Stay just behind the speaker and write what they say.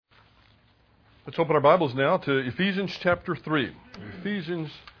Let's open our Bibles now to Ephesians chapter 3.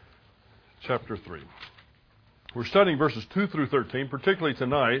 Ephesians chapter 3. We're studying verses 2 through 13, particularly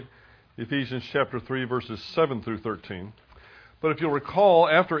tonight, Ephesians chapter 3, verses 7 through 13. But if you'll recall,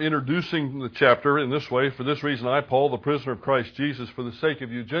 after introducing the chapter in this way, for this reason I, Paul, the prisoner of Christ Jesus, for the sake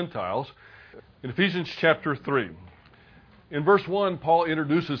of you Gentiles, in Ephesians chapter 3. In verse 1, Paul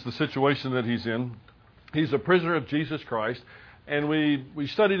introduces the situation that he's in. He's a prisoner of Jesus Christ. And we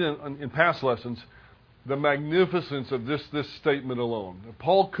studied in past lessons the magnificence of this statement alone.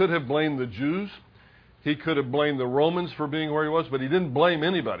 Paul could have blamed the Jews. He could have blamed the Romans for being where he was, but he didn't blame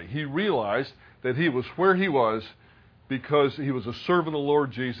anybody. He realized that he was where he was because he was a servant of the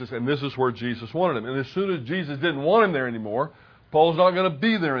Lord Jesus, and this is where Jesus wanted him. And as soon as Jesus didn't want him there anymore, Paul's not going to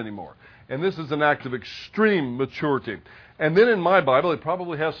be there anymore. And this is an act of extreme maturity. And then in my Bible, it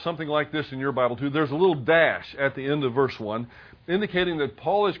probably has something like this in your Bible too. There's a little dash at the end of verse 1, indicating that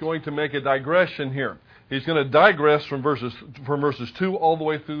Paul is going to make a digression here. He's going to digress from verses 2 all the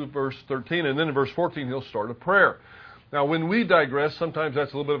way through verse 13, and then in verse 14 he'll start a prayer. Now when we digress, sometimes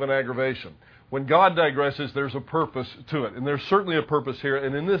that's a little bit of an aggravation. When God digresses, there's a purpose to it, and there's certainly a purpose here.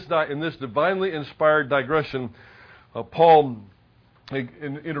 And in this divinely inspired digression, Paul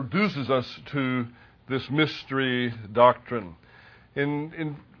introduces us to this mystery doctrine.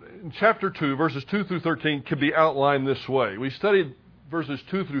 In chapter 2, verses 2 through 13 can be outlined this way. We studied verses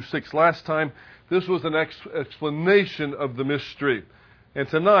 2 through 6 last time. This was an explanation of the mystery. And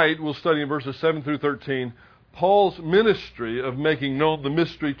tonight we'll study in verses 7 through 13 Paul's ministry of making known the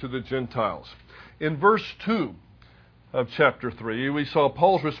mystery to the Gentiles. In verse 2 of chapter 3, we saw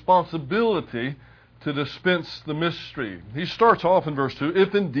Paul's responsibility to dispense the mystery. He starts off in verse 2,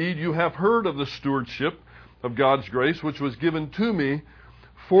 "If indeed you have heard of the stewardship of God's grace, which was given to me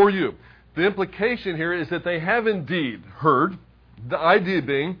for you." The implication here is that they have indeed heard, the idea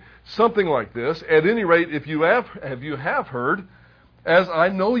being something like this. At any rate, if you have heard, as I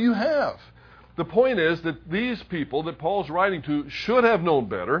know you have. The point is that these people that Paul's writing to should have known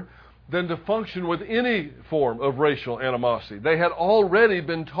better than to function with any form of racial animosity. They had already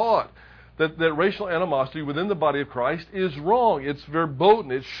been taught that racial animosity within the body of Christ is wrong. It's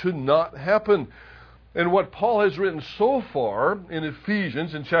verboten. It should not happen. And what Paul has written so far in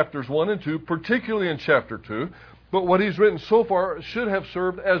Ephesians in chapters 1 and 2, particularly in chapter 2, but what he's written so far should have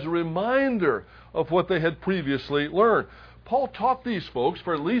served as a reminder of what they had previously learned. Paul taught these folks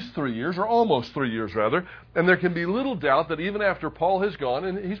for at least 3 years, or almost 3 years rather, and there can be little doubt that even after Paul has gone,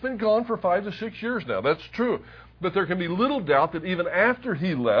 and he's been gone for 5 to 6 years now, that's true, but there can be little doubt that even after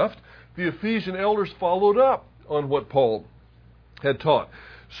he left, the Ephesian elders followed up on what Paul had taught.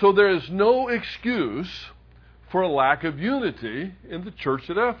 So there is no excuse for a lack of unity in the church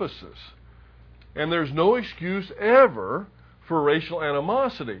at Ephesus. And there's no excuse ever for racial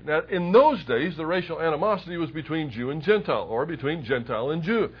animosity. Now, in those days, the racial animosity was between Jew and Gentile, or between Gentile and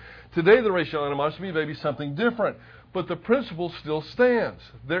Jew. Today, the racial animosity may be something different, but the principle still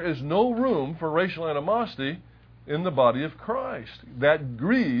stands. There is no room for racial animosity in the body of Christ. That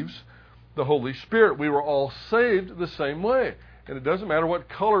grieves the Holy Spirit. We were all saved the same way. And it doesn't matter what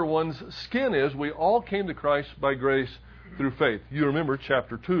color one's skin is, we all came to Christ by grace through faith. You remember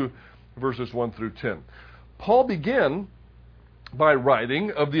chapter 2, verses 1 through 10. Paul began by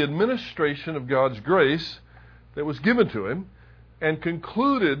writing of the administration of God's grace that was given to him, and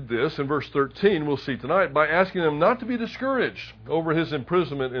concluded this in verse 13, we'll see tonight, by asking them not to be discouraged over his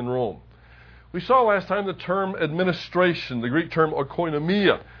imprisonment in Rome. We saw last time the term administration, the Greek term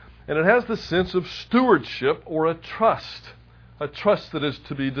oikonomia, and it has the sense of stewardship or a trust that is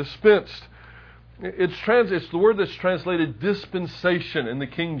to be dispensed. It's the word that's translated dispensation in the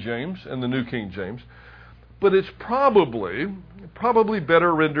King James and the New King James, but it's probably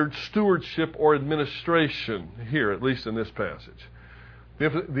better rendered stewardship or administration here, at least in this passage.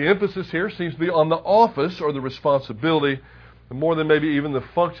 The emphasis here seems to be on the office or the responsibility, more than maybe even the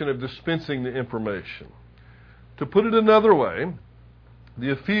function of dispensing the information. To put it another way,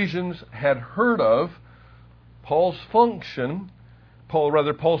 the Ephesians had heard of Paul's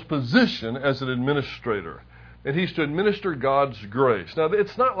position as an administrator. And he's to administer God's grace. Now,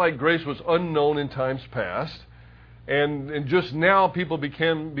 it's not like grace was unknown in times past, and just now people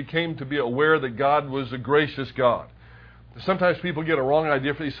became to be aware that God was a gracious God. Sometimes people get a wrong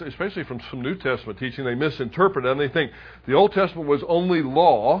idea, especially from some New Testament teaching. They misinterpret it, and they think the Old Testament was only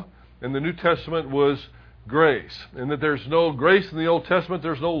law, and the New Testament was grace. And that there's no grace in the Old Testament,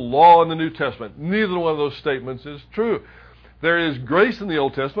 there's no law in the New Testament. Neither one of those statements is true. There is grace in the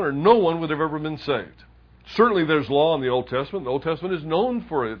Old Testament, or no one would have ever been saved. Certainly there's law in the Old Testament. The Old Testament is known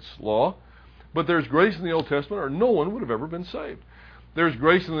for its law. But there's grace in the Old Testament, or no one would have ever been saved. There's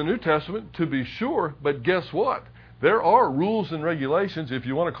grace in the New Testament, to be sure, but guess what? There are rules and regulations. If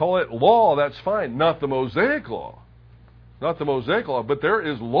you want to call it law, that's fine. Not the Mosaic law. Not the Mosaic law, but there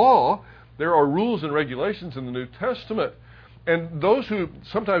is law. There are rules and regulations in the New Testament. And those who,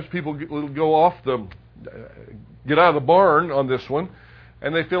 sometimes people go off get out of the barn on this one,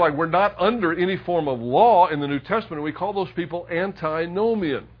 and they feel like we're not under any form of law in the New Testament. We call those people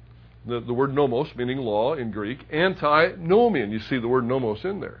antinomian. The word nomos, meaning law in Greek, antinomian. You see the word nomos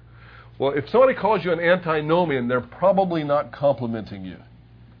in there. Well, if somebody calls you an antinomian, they're probably not complimenting you.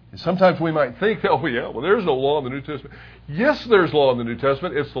 Sometimes we might think, oh yeah, well there's no law in the New Testament. Yes, there's law in the New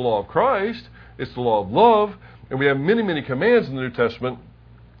Testament. It's the law of Christ. It's the law of love. And we have many, many commands in the New Testament.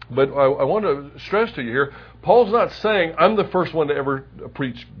 But I want to stress to you here, Paul's not saying I'm the first one to ever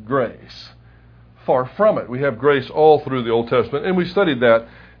preach grace. Far from it. We have grace all through the Old Testament. And we studied that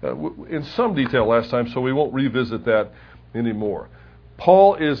in some detail last time, so we won't revisit that anymore.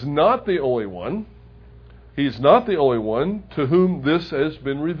 Paul is not the only one. He's not the only one to whom this has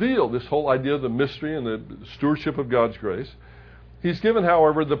been revealed, this whole idea of the mystery and the stewardship of God's grace. He's given,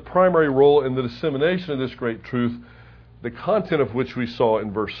 however, the primary role in the dissemination of this great truth, the content of which we saw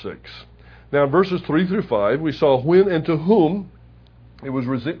in verse 6. Now, in verses 3 through 5, we saw when and to whom it was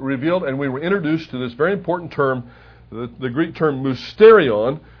revealed, and we were introduced to this very important term, the Greek term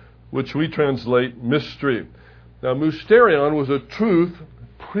mysterion, which we translate mystery. Now, mysterion was a truth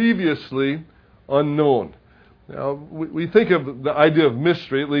previously unknown. Now, we think of the idea of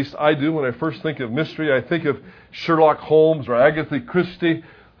mystery, at least I do. When I first think of mystery, I think of Sherlock Holmes or Agatha Christie,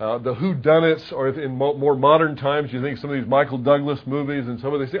 the whodunits, or if in more modern times, you think some of these Michael Douglas movies and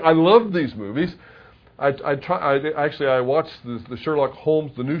some of these things. I love these movies. I watched the Sherlock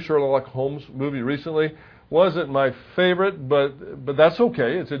Holmes, the new Sherlock Holmes movie recently. Wasn't my favorite, but that's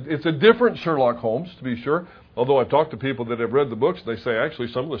okay. It's a different Sherlock Holmes, to be sure. Although I've talked to people that have read the books, they say actually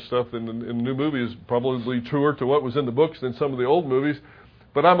some of the stuff in the new movie is probably truer to what was in the books than some of the old movies.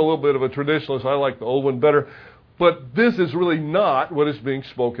 But I'm a little bit of a traditionalist. I like the old one better. But this is really not what is being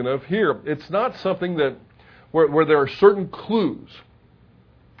spoken of here. It's not something that where there are certain clues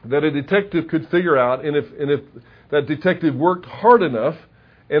that a detective could figure out, and if that detective worked hard enough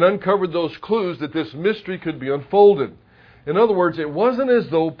and uncovered those clues, that this mystery could be unfolded. In other words, it wasn't as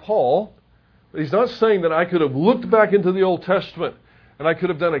though Paul, he's not saying that I could have looked back into the Old Testament and I could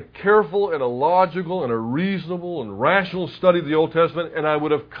have done a careful and a logical and a reasonable and rational study of the Old Testament, and I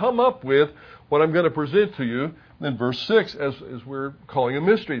would have come up with what I'm going to present to you in verse 6 as we're calling a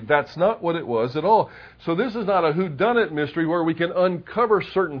mystery. That's not what it was at all. So this is not a whodunit mystery where we can uncover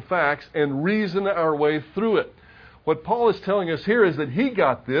certain facts and reason our way through it. What Paul is telling us here is that he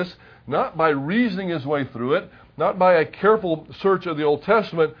got this not by reasoning his way through it, not by a careful search of the Old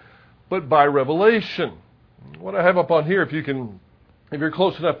Testament, but by revelation. What I have up on here, if you're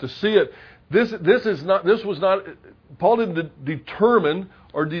close enough to see it, Paul didn't determine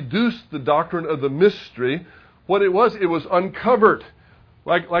or deduce the doctrine of the mystery. What it was uncovered,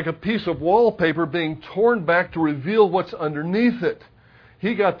 like a piece of wallpaper being torn back to reveal what's underneath it.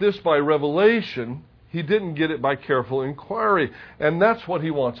 He got this by revelation. He didn't get it by careful inquiry. And that's what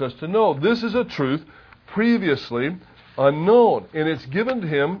he wants us to know. This is a truth previously unknown. And it's given to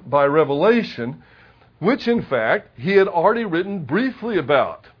him by revelation, which in fact he had already written briefly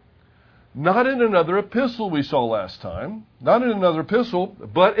about. Not in another epistle we saw last time. Not in another epistle,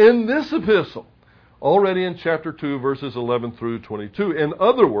 but in this epistle. Already in chapter 2, verses 11 through 22. In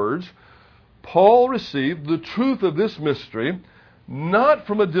other words, Paul received the truth of this mystery not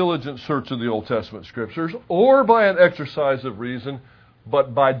from a diligent search of the Old Testament Scriptures or by an exercise of reason,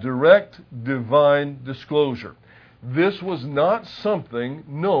 but by direct divine disclosure. This was not something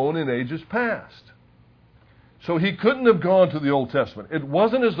known in ages past. So he couldn't have gone to the Old Testament. It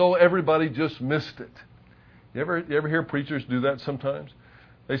wasn't as though everybody just missed it. You ever hear preachers do that sometimes?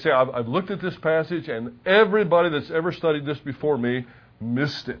 They say, I've looked at this passage and everybody that's ever studied this before me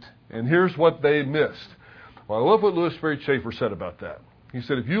missed it. And here's what they missed. Well, I love what Louis Sperry Chafer said about that. He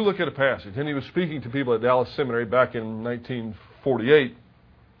said, if you look at a passage, and he was speaking to people at Dallas Seminary back in 1948,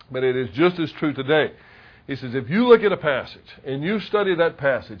 but it is just as true today. He says, if you look at a passage, and you study that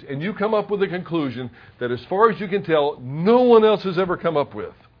passage, and you come up with a conclusion that as far as you can tell, no one else has ever come up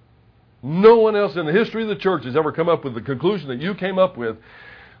with. No one else in the history of the church has ever come up with the conclusion that you came up with.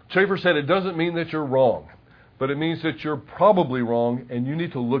 Chafer said it doesn't mean that you're wrong, but it means that you're probably wrong, and you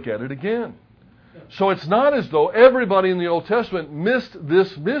need to look at it again. So it's not as though everybody in the Old Testament missed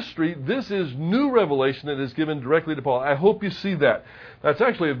this mystery. This is new revelation that is given directly to Paul. I hope you see that. That's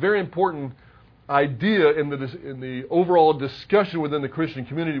actually a very important idea in the overall discussion within the Christian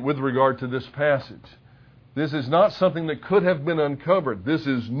community with regard to this passage. This is not something that could have been uncovered. This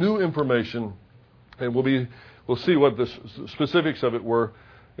is new information, and we'll see what the specifics of it were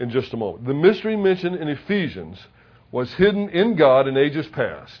in just a moment. The mystery mentioned in Ephesians was hidden in God in ages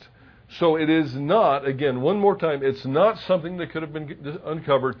past. So it is not, again, one more time, it's not something that could have been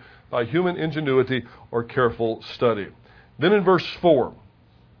uncovered by human ingenuity or careful study. Then in verse 4,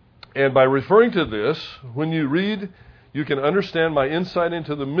 and by referring to this, when you read, you can understand my insight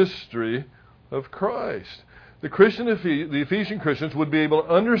into the mystery of Christ. The Ephesian Christians would be able to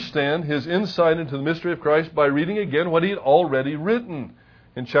understand his insight into the mystery of Christ by reading again what he had already written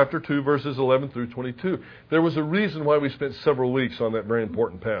in chapter 2, verses 11 through 22. There was a reason why we spent several weeks on that very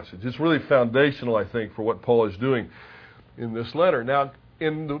important passage. It's really foundational, I think, for what Paul is doing in this letter. Now,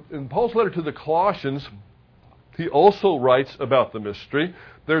 in Paul's letter to the Colossians, he also writes about the mystery.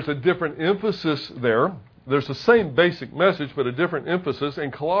 There's a different emphasis there. There's the same basic message, but a different emphasis.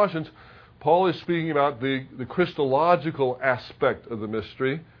 In Colossians, Paul is speaking about the Christological aspect of the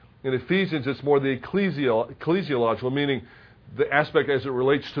mystery. In Ephesians, it's more the ecclesiological, meaning the aspect as it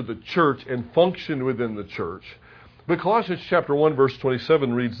relates to the church and function within the church. But Colossians chapter 1, verse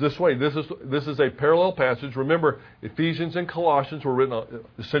 27 reads this way. This is a parallel passage. Remember, Ephesians and Colossians were written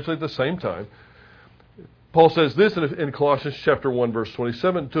essentially at the same time. Paul says this in Colossians chapter 1, verse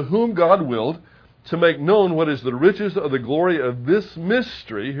 27, to whom God willed to make known what is the riches of the glory of this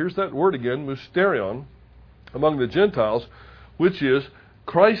mystery, here's that word again, mysterion, among the Gentiles, which is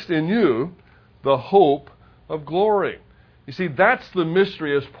Christ in you, the hope of glory. You see, that's the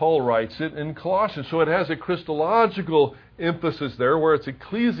mystery as Paul writes it in Colossians. So it has a Christological emphasis there, where it's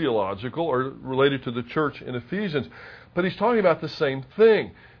ecclesiological or related to the church in Ephesians. But he's talking about the same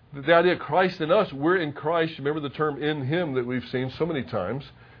thing. The idea of Christ in us, we're in Christ. Remember the term in him that we've seen so many times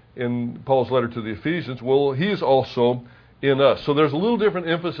in Paul's letter to the Ephesians. Well, he is also in us. So there's a little different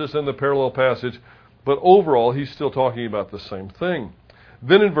emphasis in the parallel passage, but overall he's still talking about the same thing.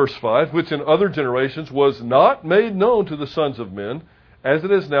 Then in verse 5, which in other generations was not made known to the sons of men, as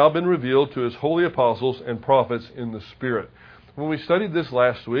it has now been revealed to his holy apostles and prophets in the Spirit. When we studied this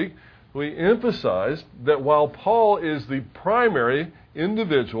last week, we emphasized that while Paul is the primary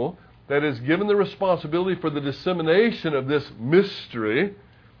individual that is given the responsibility for the dissemination of this mystery,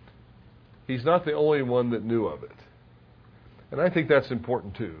 he's not the only one that knew of it. And I think that's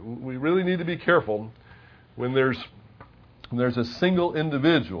important too. We really need to be careful when there's a single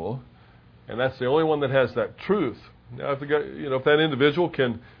individual, and that's the only one that has that truth. Now, if that individual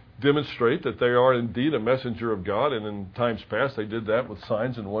can demonstrate that they are indeed a messenger of God, and in times past they did that with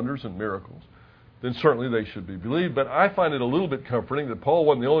signs and wonders and miracles, then certainly they should be believed. But I find it a little bit comforting that Paul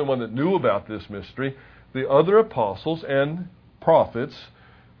wasn't the only one that knew about this mystery. The other apostles and prophets,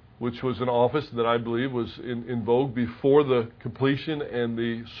 which was an office that I believe was in vogue before the completion and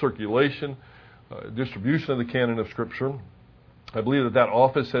the circulation, distribution of the canon of Scripture. I believe that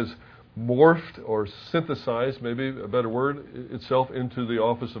office has morphed or synthesized, maybe a better word, itself into the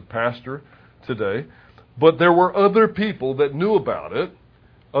office of pastor today. But there were other people that knew about it,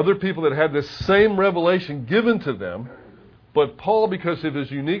 other people that had this same revelation given to them. But Paul, because of his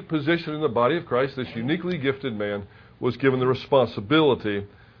unique position in the body of Christ, this uniquely gifted man, was given the responsibility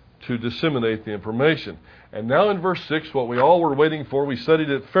to disseminate the information. And now in verse 6, what we all were waiting for, we studied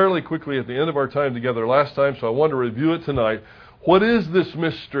it fairly quickly at the end of our time together last time, so I want to review it tonight. What is this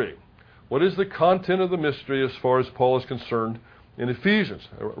mystery? What is the content of the mystery as far as Paul is concerned in Ephesians?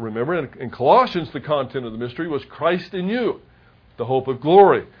 Remember, in Colossians, the content of the mystery was Christ in you, the hope of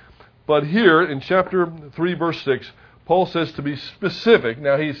glory. But here, in chapter 3, verse 6, Paul says to be specific.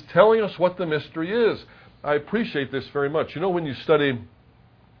 Now, he's telling us what the mystery is. I appreciate this very much. You know, when you study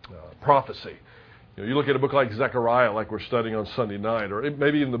prophecy, you look at a book like Zechariah, like we're studying on Sunday night, or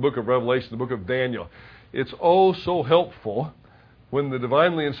maybe in the book of Revelation, the book of Daniel. It's oh so helpful when the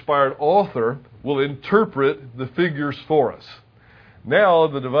divinely inspired author will interpret the figures for us. Now,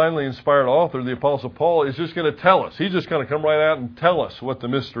 the divinely inspired author, the Apostle Paul, is just going to tell us. He's just going to come right out and tell us what the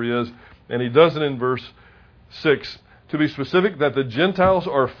mystery is. And he does it in verse 6. To be specific, that the Gentiles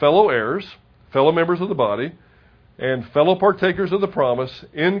are fellow heirs, fellow members of the body, and fellow partakers of the promise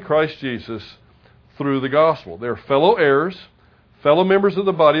in Christ Jesus through the gospel. They're fellow heirs, fellow members of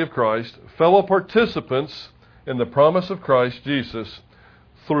the body of Christ, fellow participants in the promise of Christ Jesus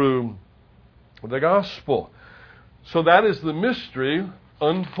through the gospel. So that is the mystery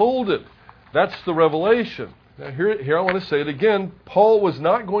unfolded. That's the revelation. Now here I want to say it again. Paul was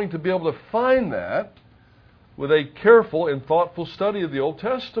not going to be able to find that with a careful and thoughtful study of the Old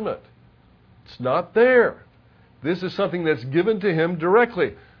Testament. It's not there. This is something that's given to him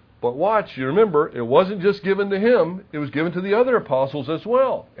directly. But watch, you remember, it wasn't just given to him. It was given to the other apostles as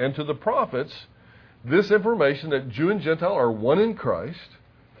well, and to the prophets. this information that Jew and Gentile are one in Christ,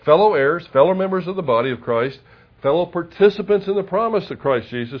 fellow heirs, fellow members of the body of Christ, fellow participants in the promise of Christ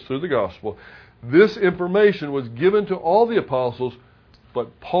Jesus through the gospel. This information was given to all the apostles,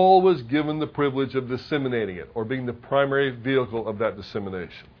 but Paul was given the privilege of disseminating it, or being the primary vehicle of that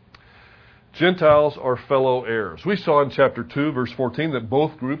dissemination. Gentiles are fellow heirs. We saw in chapter 2, verse 14, that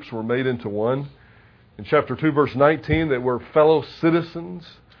both groups were made into one. In chapter 2, verse 19, that we're fellow citizens.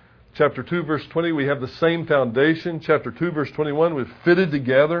 Chapter 2, verse 20, we have the same foundation. Chapter 2, verse 21, we've fitted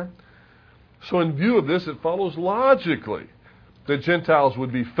together. So in view of this, it follows logically that Gentiles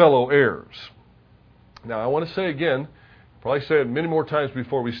would be fellow heirs. Now, I want to say again, probably say it many more times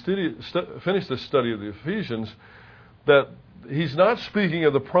before we finish the study of the Ephesians, that he's not speaking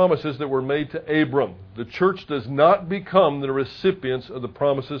of the promises that were made to Abram. The church does not become the recipients of the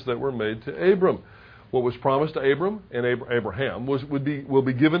promises that were made to Abram. What was promised to Abram and Abraham will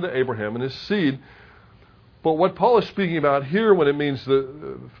be given to Abraham and his seed. But what Paul is speaking about here when it means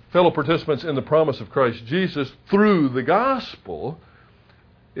the fellow participants in the promise of Christ Jesus through the gospel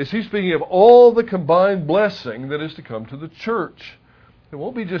is he's speaking of all the combined blessing that is to come to the church. It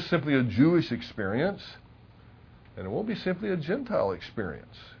won't be just simply a Jewish experience, and it won't be simply a Gentile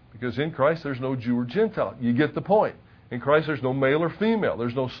experience, because in Christ there's no Jew or Gentile. You get the point. In Christ there's no male or female.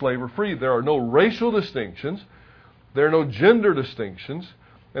 There's no slave or free. There are no racial distinctions. There are no gender distinctions.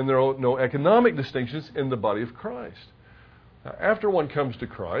 And there are no economic distinctions in the body of Christ. Now, after one comes to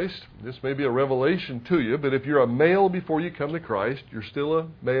Christ, this may be a revelation to you, but if you're a male before you come to Christ, you're still a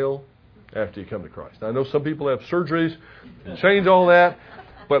male after you come to Christ. Now, I know some people have surgeries and change all that,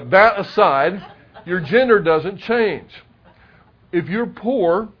 but that aside, your gender doesn't change. If you're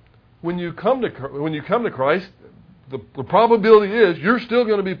poor when you come to Christ, the probability is you're still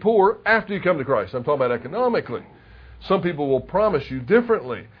going to be poor after you come to Christ. I'm talking about economically. Some people will promise you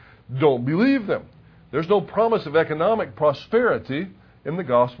differently. Don't believe them. There's no promise of economic prosperity in the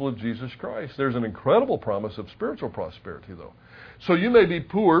gospel of Jesus Christ. There's an incredible promise of spiritual prosperity, though. So you may be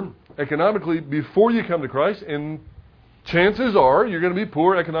poor economically before you come to Christ, and chances are you're going to be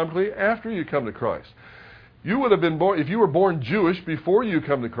poor economically after you come to Christ. You would have been born, if you were born Jewish before you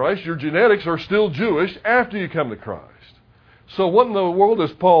come to Christ, your genetics are still Jewish after you come to Christ. So what in the world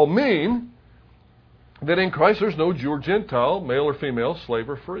does Paul mean that in Christ there's no Jew or Gentile, male or female, slave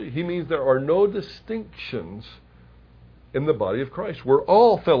or free? He means there are no distinctions in the body of Christ. We're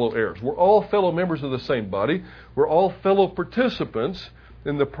all fellow heirs. We're all fellow members of the same body. We're all fellow participants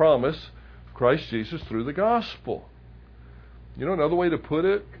in the promise of Christ Jesus through the gospel. You know another way to put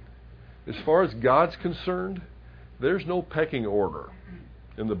it? As far as God's concerned, there's no pecking order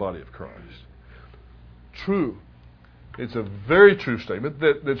in the body of Christ. True. It's a very true statement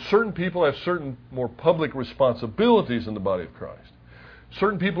that certain people have certain more public responsibilities in the body of Christ.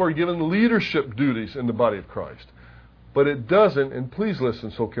 Certain people are given leadership duties in the body of Christ. But it doesn't, and please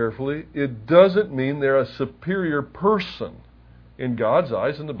listen so carefully, it doesn't mean they're a superior person in God's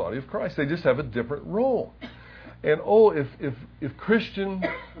eyes in the body of Christ. They just have a different role. And if Christian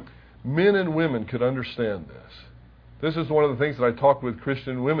men and women could understand this. This is one of the things that I talk with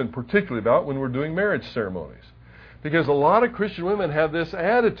Christian women particularly about when we're doing marriage ceremonies. Because a lot of Christian women have this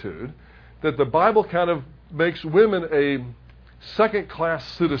attitude that the Bible kind of makes women a second-class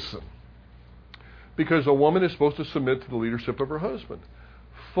citizen. Because a woman is supposed to submit to the leadership of her husband.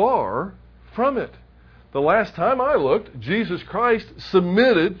 Far from it. The last time I looked, Jesus Christ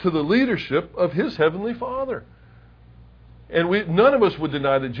submitted to the leadership of His Heavenly Father. And none of us would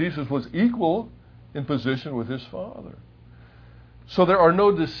deny that Jesus was equal in position with His Father. So there are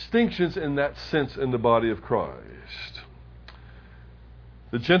no distinctions in that sense in the body of Christ.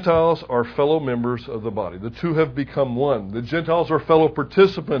 The Gentiles are fellow members of the body. The two have become one. The Gentiles are fellow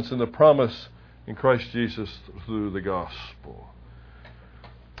participants in the promise in Christ Jesus through the gospel.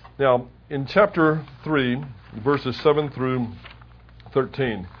 Now, in chapter 3, verses 7 through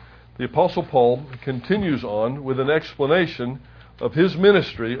 13, the Apostle Paul continues on with an explanation of his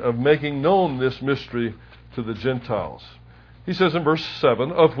ministry of making known this mystery to the Gentiles. He says in verse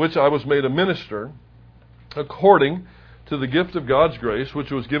 7, "Of which I was made a minister according to the gift of God's grace,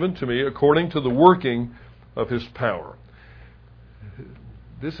 which was given to me according to the working of His power."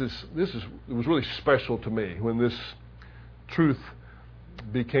 It was really special to me when this truth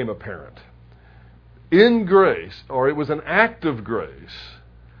became apparent. In grace, or it was an act of grace,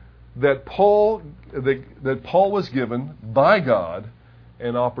 that Paul was given by God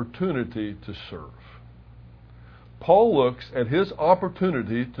an opportunity to serve. Paul looks at his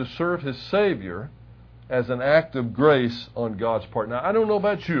opportunity to serve his Savior as an act of grace on God's part. Now, I don't know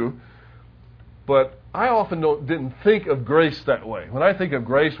about you, but I often didn't think of grace that way. When I think of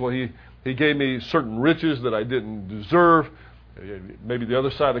grace, well, he He gave me certain riches that I didn't deserve. Maybe the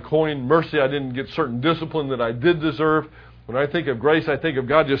other side of the coin, mercy, I didn't get certain discipline that I did deserve. When I think of grace, I think of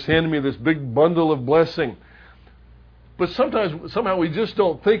God just handing me this big bundle of blessing. But somehow we just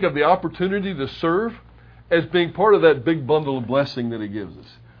don't think of the opportunity to serve as being part of that big bundle of blessing that He gives us.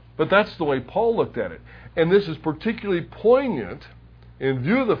 But that's the way Paul looked at it. And this is particularly poignant in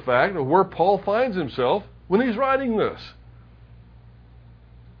view of the fact of where Paul finds himself when he's writing this.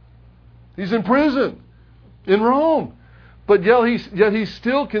 He's in prison in Rome. But yet he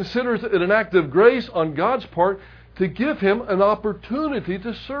still considers it an act of grace on God's part to give him an opportunity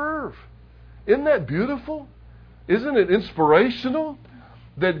to serve. Isn't that beautiful? Isn't it inspirational?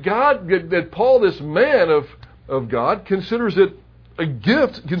 That Paul, this man of God, considers it a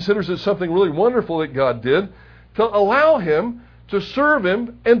gift, considers it something really wonderful that God did, to allow him to serve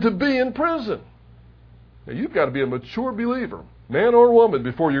Him and to be in prison. Now, you've got to be a mature believer, man or woman,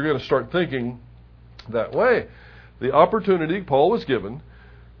 before you're going to start thinking that way. The opportunity Paul was given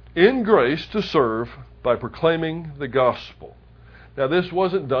in grace to serve by proclaiming the gospel. Now, this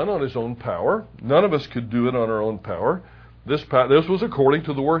wasn't done on his own power. None of us could do it on our own power. This was according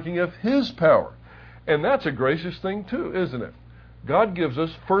to the working of His power. And that's a gracious thing too, isn't it? God gives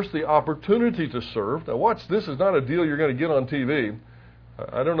us first the opportunity to serve. Now watch, this is not a deal you're going to get on TV.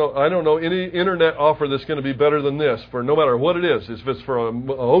 I don't know any internet offer that's going to be better than this for no matter what it is. If it's for a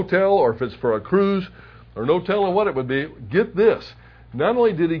hotel or if it's for a cruise or no telling what it would be, get this. Not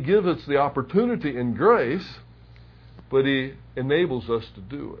only did He give us the opportunity in grace, but He enables us to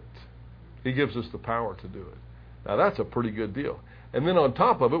do it. He gives us the power to do it. Now that's a pretty good deal. And then on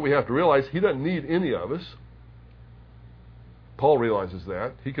top of it, we have to realize He doesn't need any of us. Paul realizes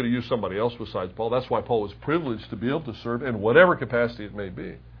that. He could have used somebody else besides Paul. That's why Paul was privileged to be able to serve in whatever capacity it may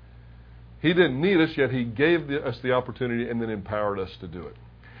be. He didn't need us, yet He gave us the opportunity and then empowered us to do it.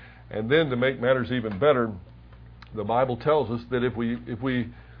 And then to make matters even better, the Bible tells us that if we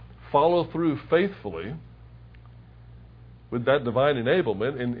follow through faithfully with that divine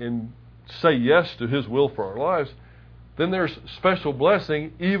enablement and say yes to His will for our lives, then there's special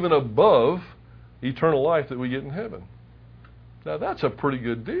blessing even above eternal life that we get in heaven. Now that's a pretty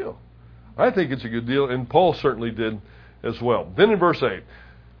good deal. I think it's a good deal, and Paul certainly did as well. Then in verse 8,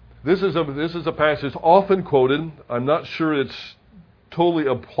 this is a passage often quoted. I'm not sure it's totally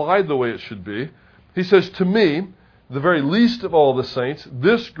applied the way it should be. He says, "To me, the very least of all the saints,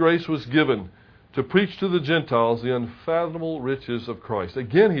 this grace was given to preach to the Gentiles the unfathomable riches of Christ."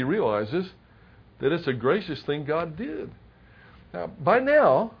 Again, he realizes that it's a gracious thing God did. Now, by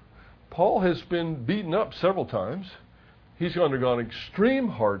now, Paul has been beaten up several times. He's undergone extreme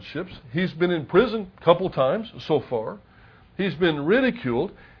hardships. He's been in prison a couple times so far. He's been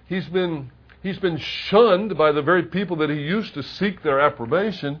ridiculed. He's been shunned by the very people that he used to seek their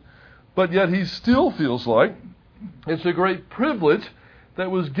approbation. But yet he still feels like it's a great privilege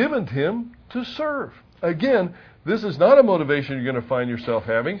that was given to him to serve. Again, this is not a motivation you're going to find yourself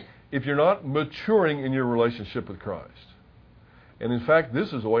having if you're not maturing in your relationship with Christ. And in fact,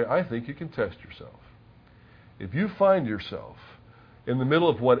 this is the way I think you can test yourself. If you find yourself in the middle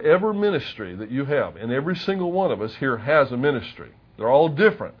of whatever ministry that you have, and every single one of us here has a ministry. They're all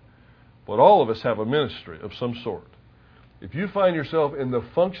different, but all of us have a ministry of some sort. If you find yourself in the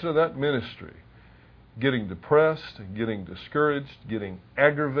function of that ministry, getting depressed, getting discouraged, getting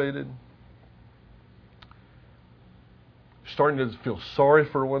aggravated, starting to feel sorry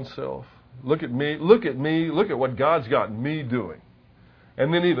for oneself, look at what God's got me doing.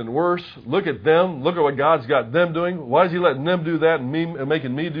 And then even worse, look at them. Look at what God's got them doing. Why is He letting them do that and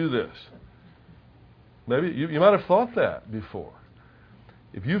making me do this? Maybe you might have thought that before.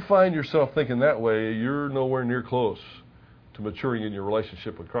 If you find yourself thinking that way, you're nowhere near close to maturing in your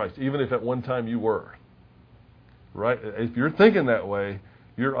relationship with Christ, even if at one time you were. Right? If you're thinking that way,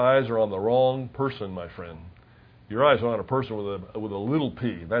 your eyes are on the wrong person, my friend. Your eyes are on a person with a little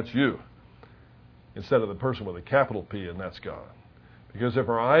p, that's you, instead of the person with a capital P, and that's God. Because if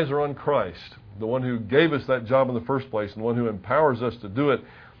our eyes are on Christ, the one who gave us that job in the first place and the one who empowers us to do it,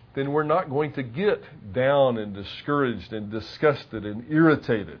 then we're not going to get down and discouraged and disgusted and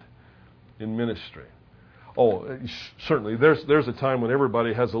irritated in ministry. Oh, certainly, there's a time when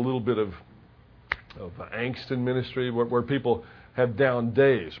everybody has a little bit of angst in ministry where people have down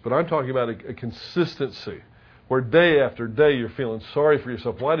days. But I'm talking about a consistency where day after day you're feeling sorry for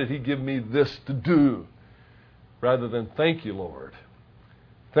yourself. Why did He give me this to do? Rather than, thank you, Lord.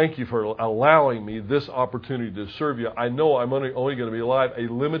 Thank you for allowing me this opportunity to serve you. I know I'm only going to be alive a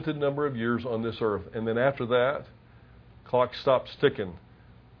limited number of years on this earth. And then after that, clock stops ticking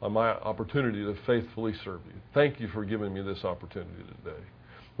on my opportunity to faithfully serve you. Thank you for giving me this opportunity today.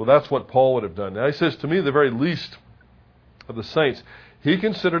 Well, that's what Paul would have done. Now he says, to me, the very least of the saints. He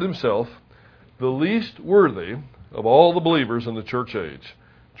considered himself the least worthy of all the believers in the church age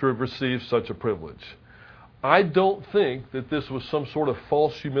to have received such a privilege. I don't think that this was some sort of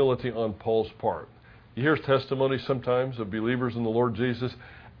false humility on Paul's part. You hear testimonies sometimes of believers in the Lord Jesus,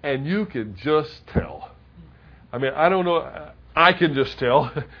 and you can just tell. I mean, I don't know. I can just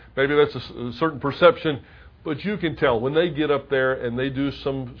tell. Maybe that's a certain perception, but you can tell when they get up there and they do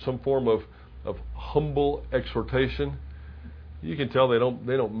some form of humble exhortation. You can tell they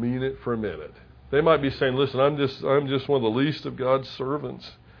don't mean it for a minute. They might be saying, "Listen, I'm just one of the least of God's servants."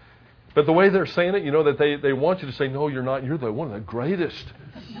 But the way they're saying it, you know, that they want you to say, "No, you're not. You're one of the greatest.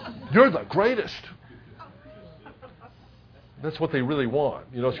 You're the greatest." That's what they really want.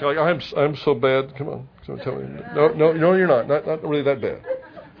 You know, it's like, I'm so bad. Come on, tell me. No, you're not. Not really that bad.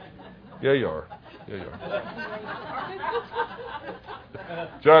 Yeah, you are. Yeah, you are.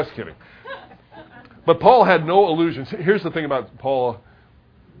 Just kidding. But Paul had no illusions. Here's the thing about Paul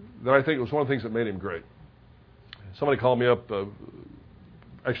that I think was one of the things that made him great. Somebody called me up,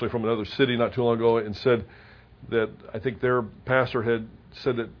 actually from another city not too long ago, and said that I think their pastor had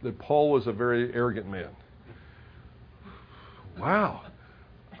said that Paul was a very arrogant man. Wow.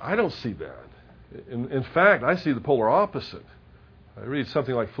 I don't see that. In fact, I see the polar opposite. I read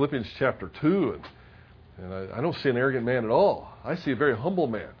something like Philippians chapter 2, and I don't see an arrogant man at all. I see a very humble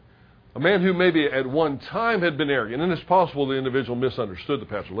man. A man who maybe at one time had been arrogant. And it's possible the individual misunderstood the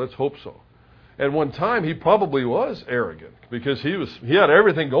pastor. Let's hope so. At one time, he probably was arrogant because he had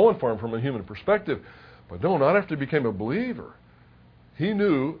everything going for him from a human perspective. But no, not after he became a believer. He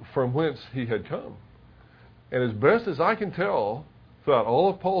knew from whence he had come. And as best as I can tell, throughout all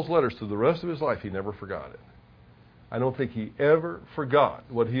of Paul's letters to the rest of his life, he never forgot it. I don't think he ever forgot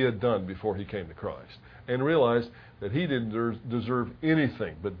what he had done before he came to Christ and realized that he didn't deserve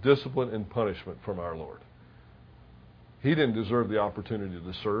anything but discipline and punishment from our Lord. He didn't deserve the opportunity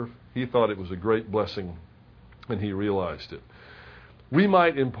to serve. He thought it was a great blessing, and he realized it. We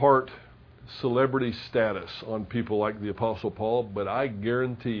might impart celebrity status on people like the Apostle Paul, but I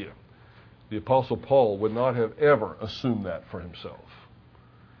guarantee you, the Apostle Paul would not have ever assumed that for himself.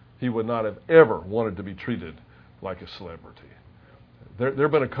 He would not have ever wanted to be treated like a celebrity. There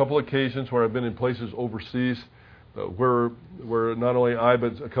have been a couple occasions where I've been in places overseas where not only I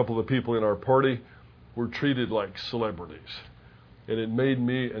but a couple of the people in our party were treated like celebrities. And it made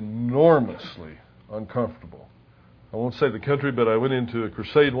me enormously uncomfortable. I won't say the country, but I went into a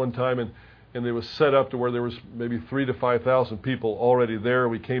crusade one time and it was set up to where there was maybe 3,000 to 5,000 people already there.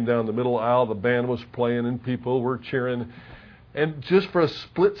 We came down the middle aisle, the band was playing and people were cheering. And just for a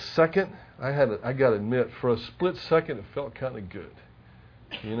split second, I got to admit, for a split second it felt kind of good.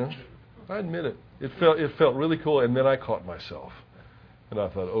 You know? I admit it. It felt really cool, and then I caught myself. And I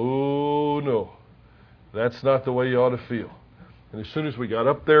thought, oh no, that's not the way you ought to feel. And as soon as we got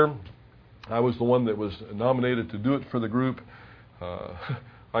up there, I was the one that was nominated to do it for the group.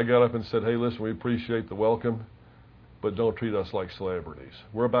 I got up and said, hey, listen, we appreciate the welcome, but don't treat us like celebrities.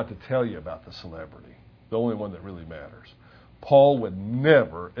 We're about to tell you about the celebrity, the only one that really matters. Paul would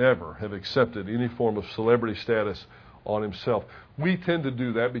never, ever have accepted any form of celebrity status on himself. We tend to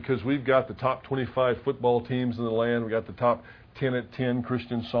do that because we've got the top 25 football teams in the land. We've got the top 10 at 10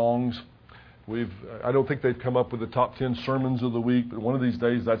 Christian songs. I don't think they've come up with the top 10 sermons of the week, but one of these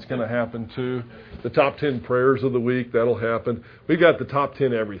days that's going to happen too. The top 10 prayers of the week, that'll happen. We've got the top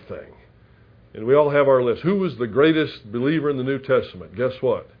 10 everything. And we all have our list. Who was the greatest believer in the New Testament? Guess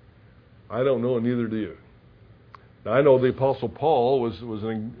what? I don't know, and neither do you. Now, I know the Apostle Paul was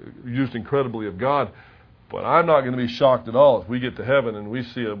used incredibly of God, but I'm not going to be shocked at all if we get to heaven and we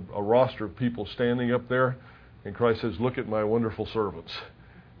see a roster of people standing up there, and Christ says, look at my wonderful servants.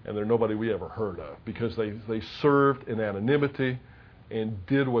 And they're nobody we ever heard of because they served in anonymity and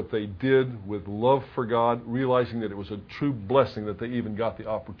did what they did with love for God, realizing that it was a true blessing that they even got the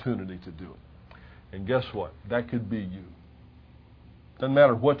opportunity to do it. And guess what? That could be you. Doesn't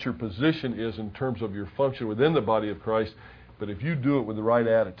matter what your position is in terms of your function within the body of Christ, but if you do it with the right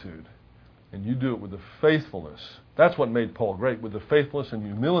attitude and you do it with the faithfulness, that's what made Paul great. With the faithfulness and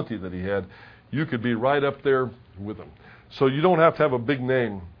humility that he had, you could be right up there with him. So you don't have to have a big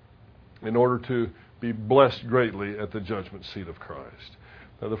name in order to be blessed greatly at the judgment seat of Christ.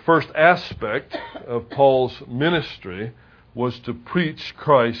 Now, the first aspect of Paul's ministry was to preach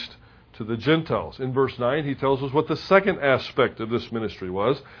Christ to the Gentiles. In verse 9, he tells us what the second aspect of this ministry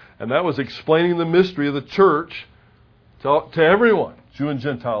was, and that was explaining the mystery of the church to everyone, Jew and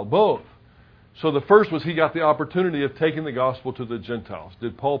Gentile both. So the first was he got the opportunity of taking the gospel to the Gentiles.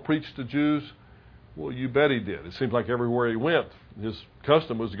 Did Paul preach to Jews? Well, you bet he did. It seems like everywhere he went, his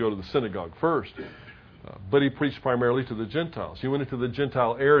custom was to go to the synagogue first. But he preached primarily to the Gentiles. He went into the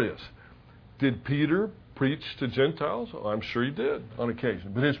Gentile areas. Did Peter preach to Gentiles? Oh, I'm sure he did on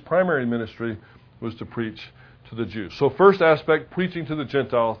occasion. But his primary ministry was to preach to the Jews. So first aspect, preaching to the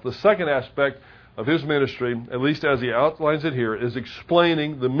Gentiles. The second aspect of his ministry, at least as he outlines it here, is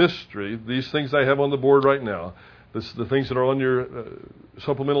explaining the mystery. These things I have on the board right now, the things that are on your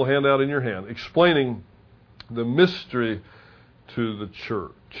supplemental handout in your hand, explaining the mystery to the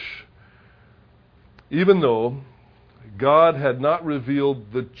church. Even though God had not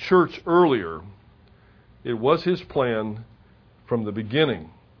revealed the church earlier, it was his plan from the beginning.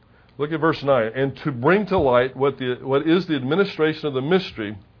 Look at verse 9. And to bring to light what is the administration of the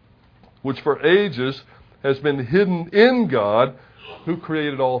mystery, which for ages has been hidden in God, who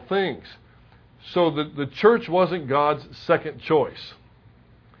created all things. So the church wasn't God's second choice.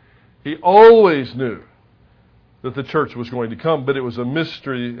 He always knew that the church was going to come, but it was a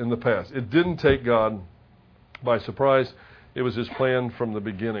mystery in the past. It didn't take God by surprise. It was his plan from the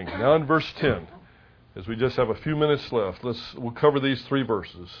beginning. Now in verse 10, as we just have a few minutes left, we'll cover these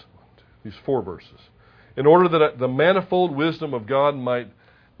four verses. In order that the manifold wisdom of God might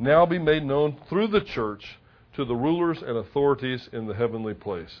now be made known through the church to the rulers and authorities in the heavenly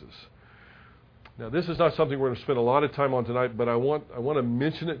places. Now this is not something we're going to spend a lot of time on tonight, but I want to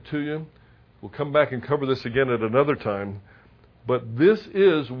mention it to you. We'll come back and cover this again at another time. But this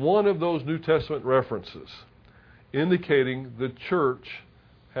is one of those New Testament references indicating the church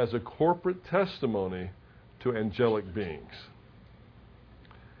has a corporate testimony to angelic beings.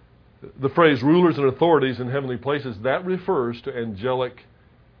 The phrase rulers and authorities in heavenly places, that refers to angelic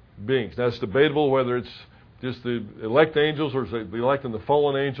beings. Now it's debatable whether it's just the elect angels or the elect and the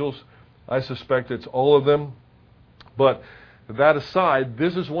fallen angels. I suspect it's all of them. But that aside,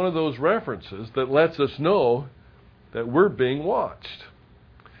 this is one of those references that lets us know that we're being watched.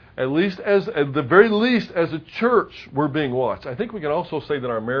 At the very least, as a church, we're being watched. I think we can also say that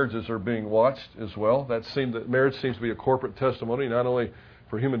our marriages are being watched as well. That marriage seems to be a corporate testimony, not only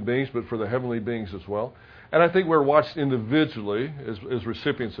for human beings, but for the heavenly beings as well. And I think we're watched individually as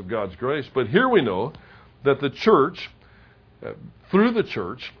recipients of God's grace. But here we know that the church, through the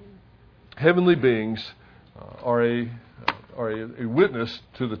church, heavenly beings are a witness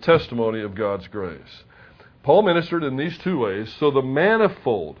to the testimony of God's grace. Paul ministered in these two ways, so the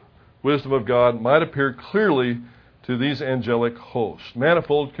manifold wisdom of God might appear clearly to these angelic hosts.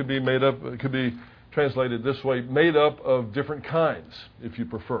 Manifold could be translated this way, made up of different kinds, if you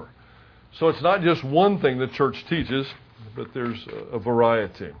prefer. So it's not just one thing the church teaches, but there's a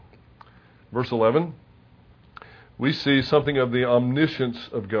variety. Verse 11, we see something of the omniscience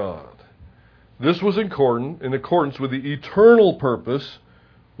of God. This was in accordance with the eternal purpose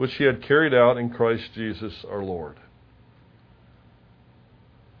which he had carried out in Christ Jesus our Lord.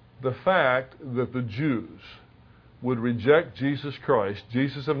 The fact that the Jews would reject Jesus Christ,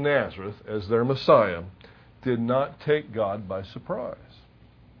 Jesus of Nazareth, as their Messiah, did not take God by surprise.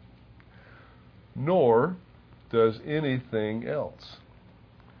 Nor does anything else.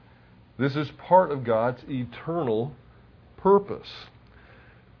 This is part of God's eternal purpose.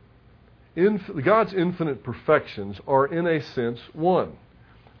 God's infinite perfections are, in a sense, one.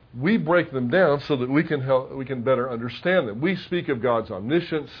 We break them down so that we can better understand them. We speak of God's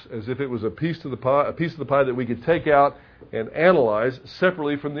omniscience as if it was a piece of the pie that we could take out and analyze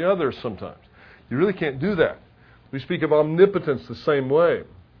separately from the others sometimes. You really can't do that. We speak of omnipotence the same way,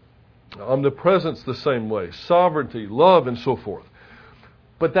 omnipresence the same way, sovereignty, love, and so forth.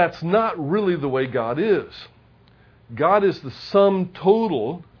 But that's not really the way God is. God is the sum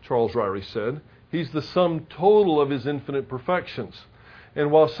total, Charles Ryrie said. He's the sum total of his infinite perfections. And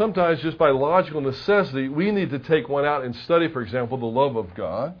while sometimes just by logical necessity, we need to take one out and study, for example, the love of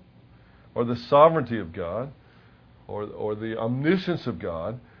God, or the sovereignty of God, or the omniscience of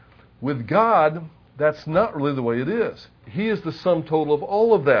God, with God, that's not really the way it is. He is the sum total of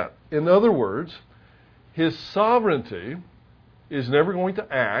all of that. In other words, his sovereignty is never going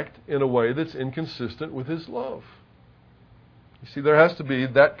to act in a way that's inconsistent with his love. You see, there has to be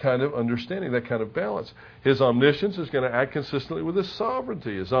that kind of understanding, that kind of balance. His omniscience is going to act consistently with his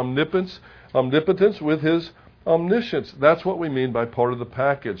sovereignty, his omnipotence with his omniscience. That's what we mean by part of the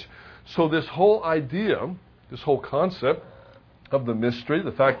package. So this whole idea, this whole concept of the mystery,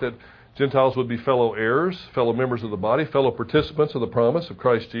 the fact that Gentiles would be fellow heirs, fellow members of the body, fellow participants of the promise of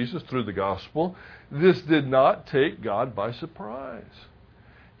Christ Jesus through the gospel, this did not take God by surprise.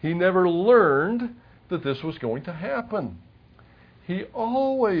 He never learned that this was going to happen. He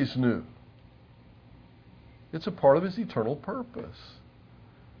always knew. It's a part of his eternal purpose.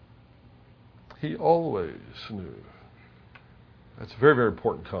 He always knew. That's a very, very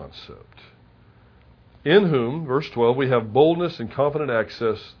important concept. In whom, verse 12, we have boldness and confident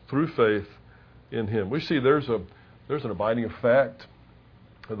access through faith in Him. We see there's an abiding effect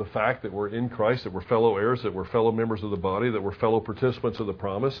of the fact that we're in Christ, that we're fellow heirs, that we're fellow members of the body, that we're fellow participants of the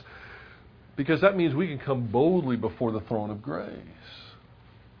promise, because that means we can come boldly before the throne of grace.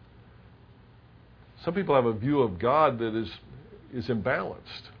 Some people have a view of God that is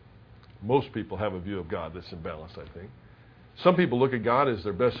imbalanced. Most people have a view of God that's imbalanced, I think. Some people look at God as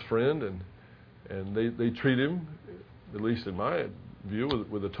their best friend, and they treat Him, at least in my view,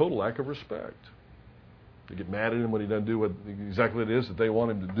 with a total lack of respect. They get mad at Him when He doesn't do exactly what it is that they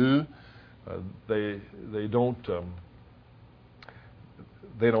want Him to do.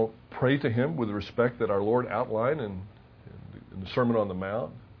 They don't pray to Him with the respect that our Lord outlined in the Sermon on the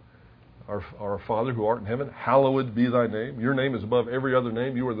Mount. Our Father who art in heaven, hallowed be thy name. Your name is above every other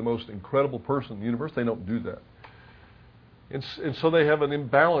name. You are the most incredible person in the universe. They don't do that. And so they have an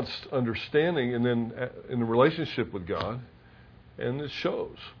imbalanced understanding and then in the relationship with God, and it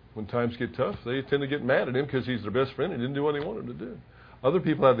shows. When times get tough, they tend to get mad at Him because He's their best friend and didn't do what He wanted to do. Other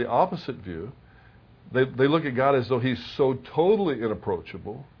people have the opposite view. They look at God as though He's so totally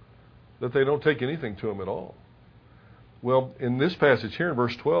inapproachable that they don't take anything to Him at all. Well, in this passage here in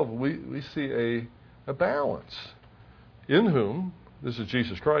verse 12, we see a balance. In whom, this is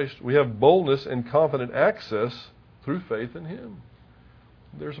Jesus Christ, we have boldness and confident access through faith in Him.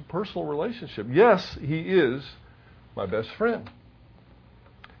 There's a personal relationship. Yes, He is my best friend.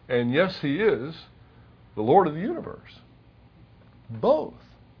 And yes, He is the Lord of the universe. Both.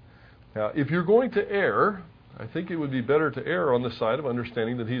 Now, if you're going to err, I think it would be better to err on the side of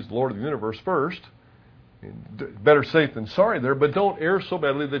understanding that He's the Lord of the universe first. Better safe than sorry there, but don't err so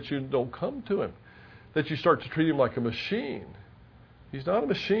badly that you don't come to Him, that you start to treat Him like a machine. He's not a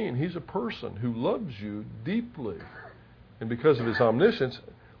machine. He's a person who loves you deeply. And because of His omniscience,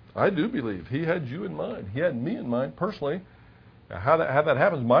 I do believe He had you in mind. He had me in mind personally. Now, how that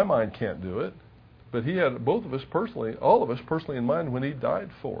happens, my mind can't do it. But He had both of us personally, all of us personally in mind when He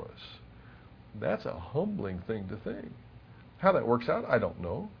died for us. That's a humbling thing to think. How that works out, I don't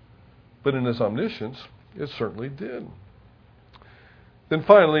know. But in His omniscience, it certainly did. Then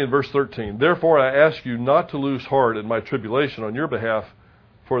finally in verse 13, therefore I ask you not to lose heart in my tribulation on your behalf,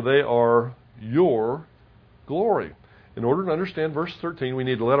 for they are your glory. In order to understand verse 13, we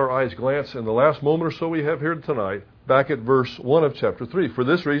need to let our eyes glance in the last moment or so we have here tonight, back at verse 1 of chapter 3. For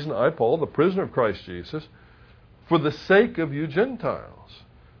this reason, I, Paul, the prisoner of Christ Jesus, for the sake of you Gentiles.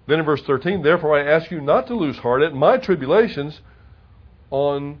 Then in verse 13, therefore I ask you not to lose heart at my tribulations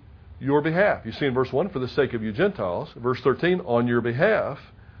on your behalf. You see in verse 1, for the sake of you Gentiles. Verse 13, on your behalf,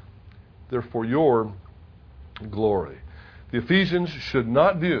 therefore your glory. The Ephesians should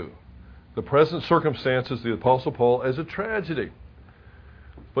not view the present circumstances of the Apostle Paul as a tragedy,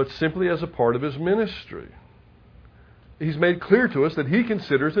 but simply as a part of his ministry. He's made clear to us that he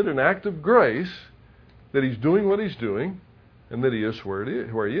considers it an act of grace that he's doing what he's doing and that he is where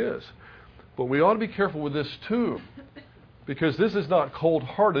he is. But we ought to be careful with this too, because this is not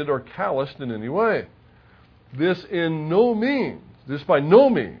cold-hearted or calloused in any way. This by no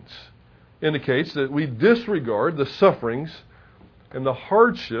means indicates that we disregard the sufferings and the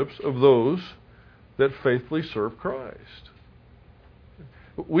hardships of those that faithfully serve Christ.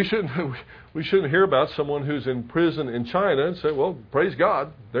 We shouldn't hear about someone who's in prison in China and say, well, praise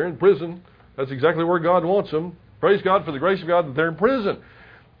God, they're in prison. That's exactly where God wants them. Praise God for the grace of God that they're in prison.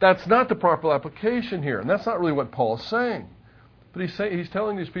 That's not the proper application here, and that's not really what Paul is saying. But he's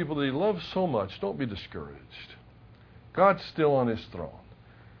telling these people that he loves so much, don't be discouraged. God's still on His throne.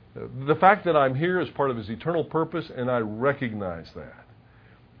 The fact that I'm here is part of His eternal purpose, and I recognize that.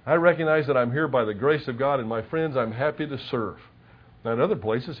 I recognize that I'm here by the grace of God, and my friends, I'm happy to serve. Now, in other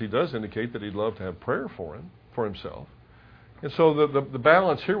places, he does indicate that he'd love to have prayer for himself. And so the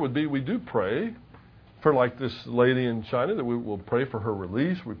balance here would be we do pray for, like this lady in China, that we will pray for her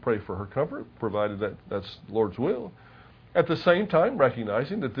release. We pray for her comfort, provided that that's the Lord's will. At the same time,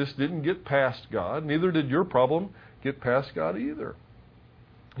 recognizing that this didn't get past God, neither did your problem get past God either.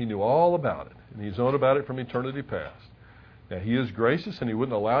 He knew all about it, and He's known about it from eternity past. Now, He is gracious, and He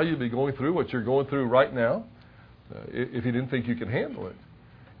wouldn't allow you to be going through what you're going through right now if He didn't think you could handle it.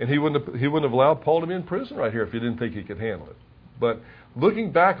 And He wouldn't have allowed Paul to be in prison right here if He didn't think he could handle it. But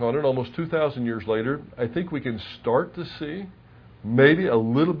looking back on it almost 2,000 years later, I think we can start to see maybe a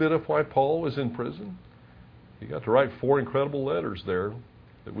little bit of why Paul was in prison. He got to write 4 incredible letters there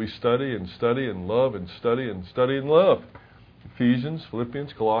that we study and love and study and love. Ephesians,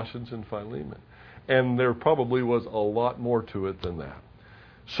 Philippians, Colossians, and Philemon. And there probably was a lot more to it than that.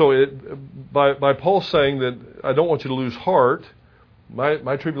 So by Paul saying that I don't want you to lose heart,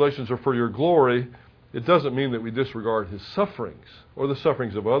 my tribulations are for your glory, it doesn't mean that we disregard his sufferings or the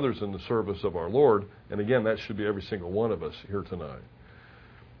sufferings of others in the service of our Lord. And again, that should be every single one of us here tonight.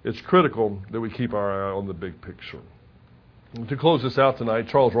 It's critical that we keep our eye on the big picture. And to close this out tonight,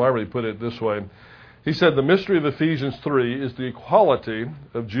 Charles Ryrie put it this way. He said, the mystery of Ephesians 3 is the equality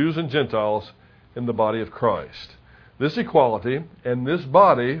of Jews and Gentiles in the body of Christ. This equality and this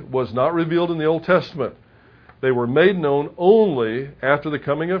body was not revealed in the Old Testament. They were made known only after the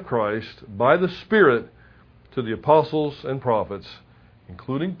coming of Christ by the Spirit to the apostles and prophets,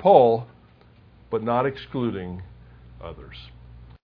 including Paul, but not excluding others.